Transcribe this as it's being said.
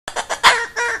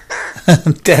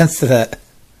Dance to that.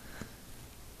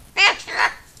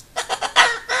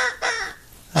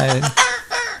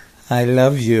 I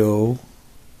love you.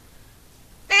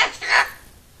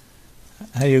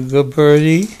 Are you a good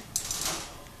birdie?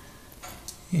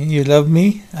 You love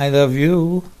me? I love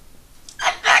you.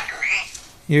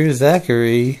 You're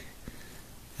Zachary.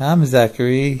 I'm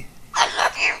Zachary. I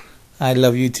love you. I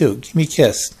love you too. Give me a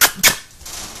kiss.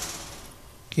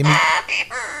 Give me.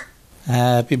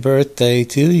 Happy birthday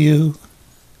to you.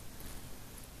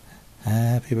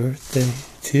 Happy birthday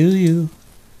to you.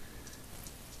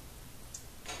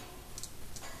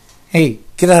 Hey,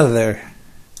 get out of there.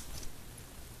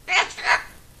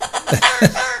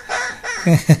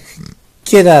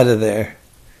 Get out of there.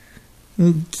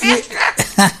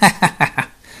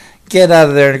 Get out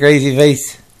of there, crazy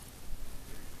face.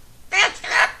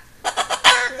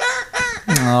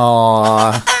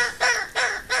 Aww.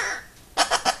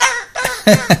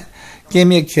 Give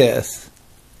me a kiss.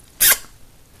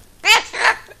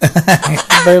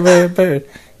 Bird, bird, bird.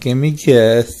 Give me a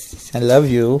kiss. I love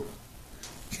you.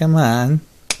 Come on.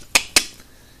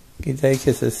 Give that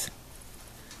kisses.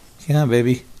 Come on,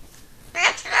 baby.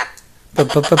 Bird,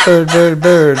 bird,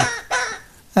 bird.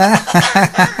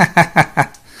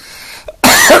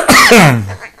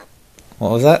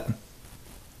 What was that?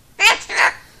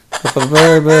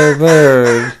 Bird, bird,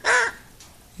 bird.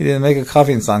 You didn't make a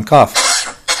coughing sound. Cough.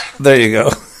 There you go.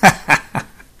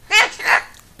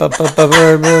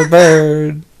 Bird, bird,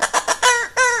 bird.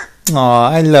 Aw,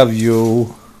 I love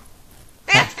you.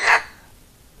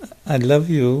 I love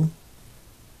you.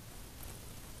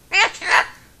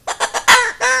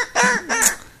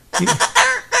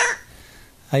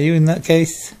 Are you in that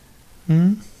case?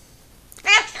 You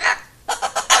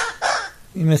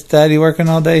miss Daddy working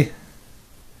all day?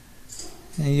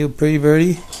 And you pretty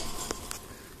birdie?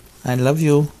 I love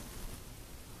you.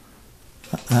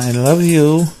 I love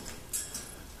you.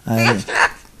 I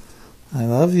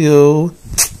love you.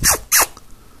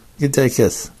 Give Daddy a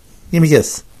kiss. Give me a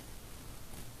kiss.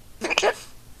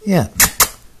 Yeah.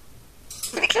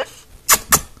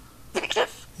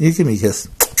 You give me a kiss.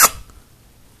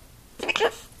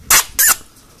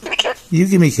 You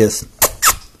give me a kiss.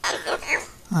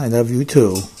 I love you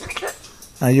too.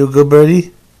 Are you a good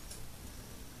birdie?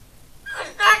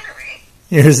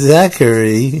 You're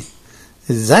Zachary.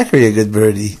 Is Zachary a good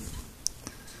birdie?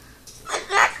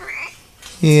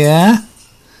 Yeah?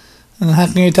 And how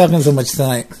come you're talking so much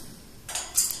tonight?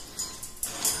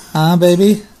 Huh,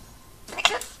 baby?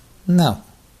 No.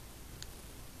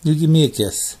 You give me a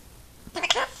kiss.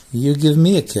 You give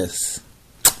me a kiss.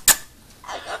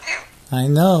 I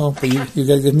know, but you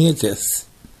gotta give me a kiss.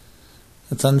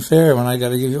 It's unfair when I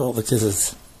gotta give you all the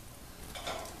kisses.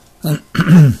 Can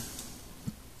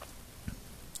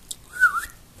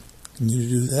you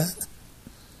do that?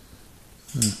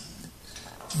 You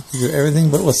do everything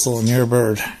but whistle and you're a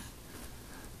bird.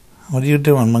 What are you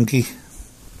doing, monkey?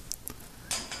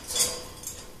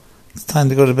 It's time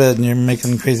to go to bed and you're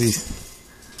making crazy.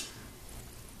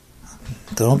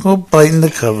 Don't go biting the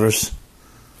covers.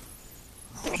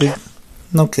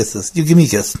 No kisses. You give me a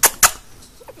kiss.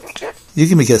 You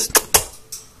give me a kiss.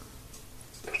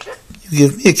 You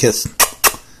give me a kiss.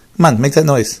 Come on, make that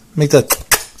noise. Make that.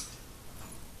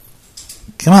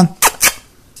 Come on.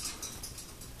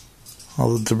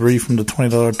 All the debris from the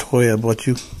 $20 toy I bought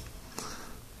you.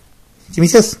 Give me a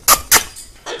kiss.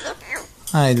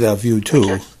 I love you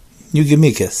too. You give me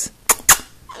a kiss.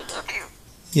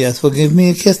 Yes, well give me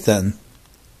a kiss then.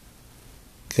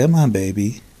 Come on,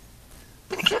 baby.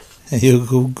 Are you a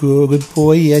good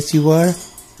boy? Yes, you are.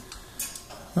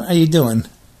 What are you doing?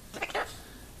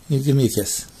 You give me a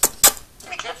kiss.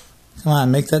 Come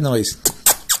on, make that noise.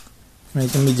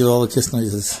 Making me do all the kiss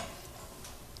noises.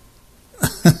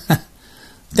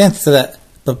 Dance to that.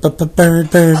 Bird, bird,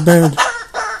 bird.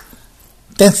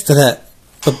 Dance to that.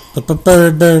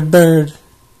 Bird, bird, bird.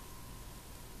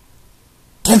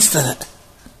 Dance to that.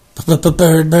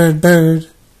 Bird, bird, bird.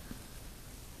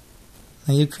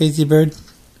 Are you crazy bird?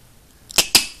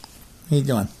 What are you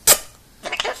doing?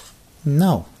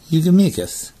 No, you give me a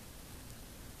kiss.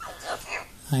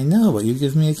 I know, but you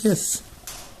give me a kiss.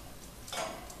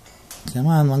 Come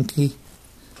on, monkey.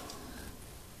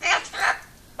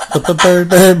 Bird,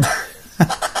 bird.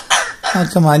 Oh,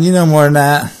 come on, you know more than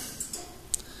that.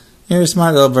 You're a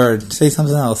smart little bird. Say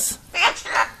something else.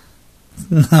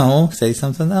 No, say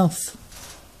something else.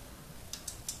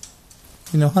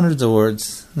 You know hundreds of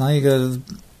words. Now you gotta...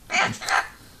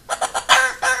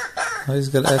 Always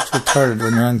gotta act retarded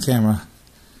when you're on camera.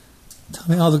 Tell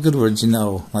me all the good words you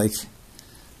know. Like,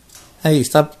 hey,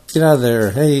 stop, get out of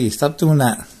there. Hey, stop doing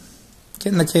that.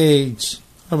 Get in the cage.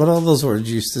 What about all those words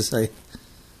you used to say?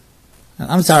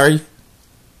 I'm sorry.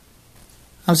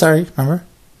 I'm sorry, remember?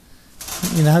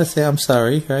 You know how to say I'm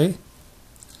sorry, right?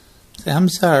 Say I'm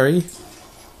sorry.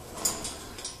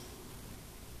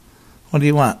 What do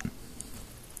you want?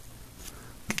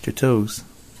 Get your toes.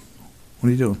 What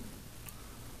are you doing?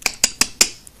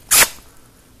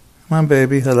 Come on,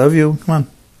 baby. I love you. Come on.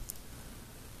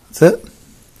 That's it.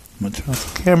 I'm going to turn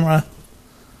off the camera.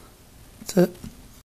 That's it.